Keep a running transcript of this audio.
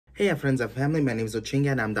Hey friends and family, my name is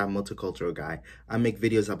Ochinga and I'm that multicultural guy. I make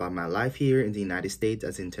videos about my life here in the United States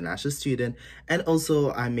as an international student, and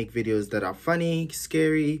also I make videos that are funny,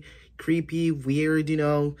 scary, creepy, weird,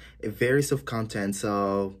 various of content.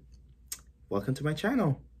 So welcome to my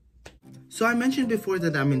channel. So I mentioned before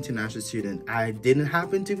that I'm an international student. I didn't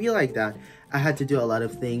happen to be like that. I had to do a lot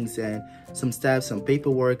of things and some steps, some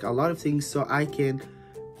paperwork, a lot of things so I can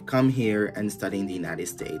come here and study in the United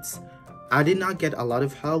States. I did not get a lot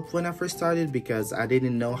of help when I first started because I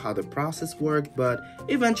didn't know how the process worked, but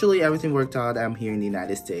eventually everything worked out. I'm here in the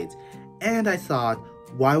United States. And I thought,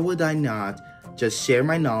 why would I not just share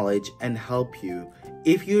my knowledge and help you?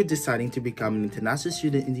 If you're deciding to become an international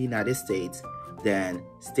student in the United States, then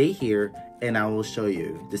stay here and I will show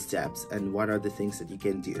you the steps and what are the things that you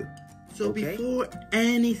can do. So before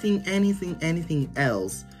anything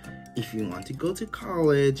else, if you want to go to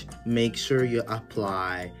college, make sure you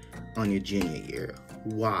apply on your junior year.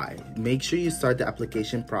 Why? Make sure you start the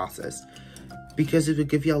application process because it will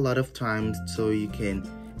give you a lot of time so you can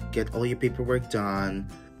get all your paperwork done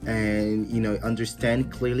and understand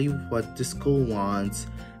clearly what the school wants.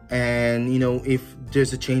 And if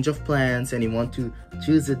there's a change of plans and you want to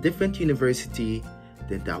choose a different university,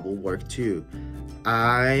 then that will work too.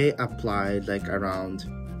 I applied around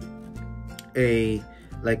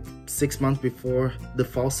 6 months before the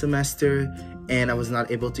fall semester, and I was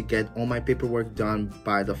not able to get all my paperwork done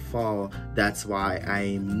by the fall. That's why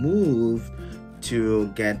I moved to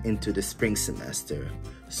get into the spring semester.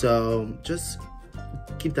 So just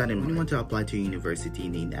keep that in mind. When you want to apply to a university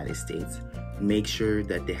in the United States, make sure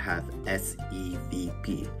that they have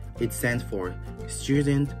SEVP. It stands for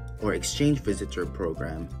Student or Exchange Visitor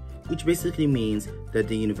Program, which basically means that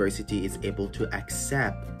the university is able to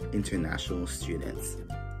accept international students.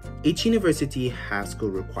 Each university has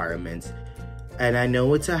school requirements, and I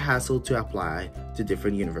know it's a hassle to apply to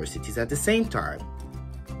different universities at the same time.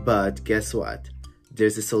 But guess what?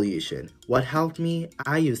 There's a solution. What helped me?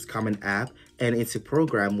 I used Common App, and it's a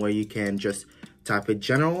program where you can just type a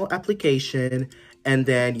general application and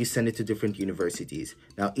then you send it to different universities.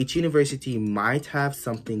 Now, each university might have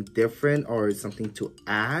something different or something to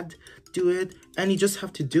add to it, and you just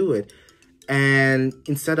have to do it. And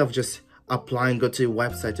instead of just applying, go to the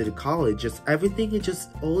website to the college, everything is just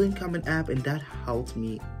all in Common App, and that helped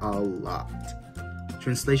me a lot.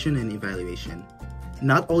 Translation and evaluation.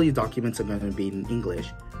 Not all your documents are going to be in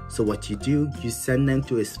English. So what you do, you send them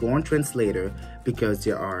to a sworn translator because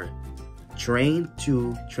they are trained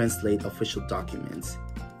to translate official documents.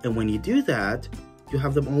 And when you do that, you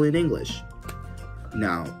have them all in English.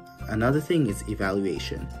 Now, another thing is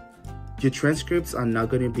evaluation. Your transcripts are not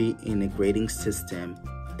going to be in a grading system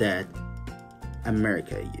that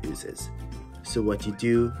America uses. So what you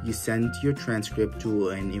do, you send your transcript to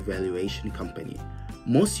an evaluation company.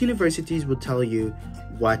 Most universities will tell you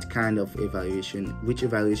what kind of which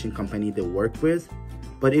evaluation company they work with.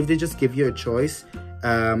 But if they just give you a choice,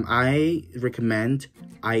 I recommend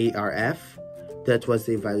IERF. That was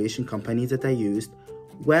the evaluation company that I used.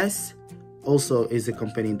 WES also is a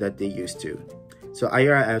company that they use too. So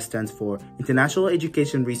IERF stands for International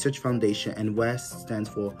Education Research Foundation, and WES stands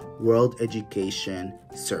for World Education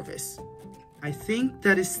Service. I think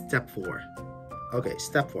that is step 4. Okay,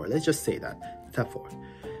 step 4. Let's just say that. Step 4.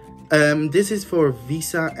 This is for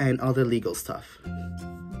visa and other legal stuff.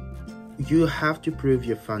 You have to prove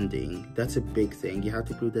your funding. That's a big thing. You have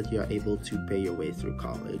to prove that you are able to pay your way through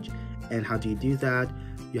college. And how do you do that?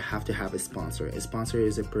 You have to have a sponsor. A sponsor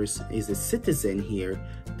is a citizen here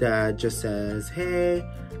that just says, hey,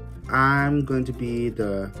 I'm going to be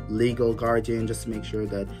the legal guardian just to make sure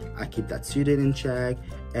that I keep that student in check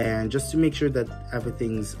and just to make sure that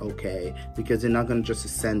everything's okay, because they're not going to just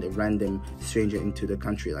send a random stranger into the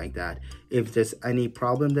country like that. If there's any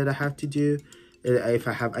problem that I have to do, if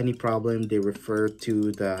I have any problem, they refer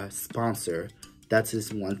to the sponsor. That's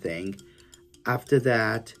just one thing. After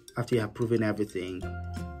that, after you have proven everything,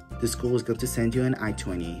 the school is going to send you an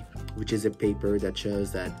I-20, which is a paper that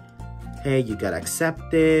shows that, hey, you got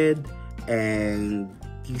accepted, and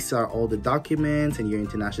these are all the documents, and you're an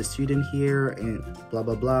international student here, and blah,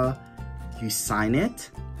 blah, blah. You sign it,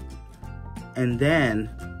 and then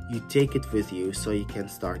you take it with you so you can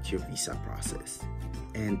start your visa process.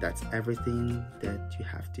 And that's everything that you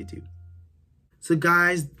have to do. So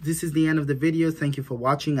guys, this is the end of the video. Thank you for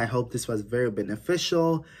watching. I hope this was very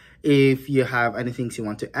beneficial. If you have anything you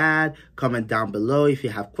want to add, comment down below. If you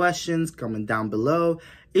have questions, comment down below.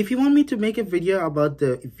 If you want me to make a video about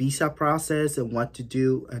the visa process and what to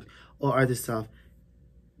do and all other stuff,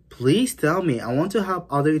 please tell me. I want to help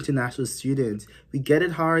other international students. We get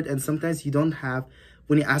it hard, and sometimes you don't have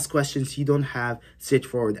when you ask questions, you don't have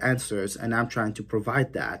straightforward answers, and I'm trying to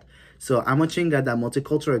provide that. So I'm Ochinga, that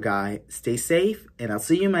multicultural guy. Stay safe, and I'll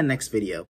see you in my next video.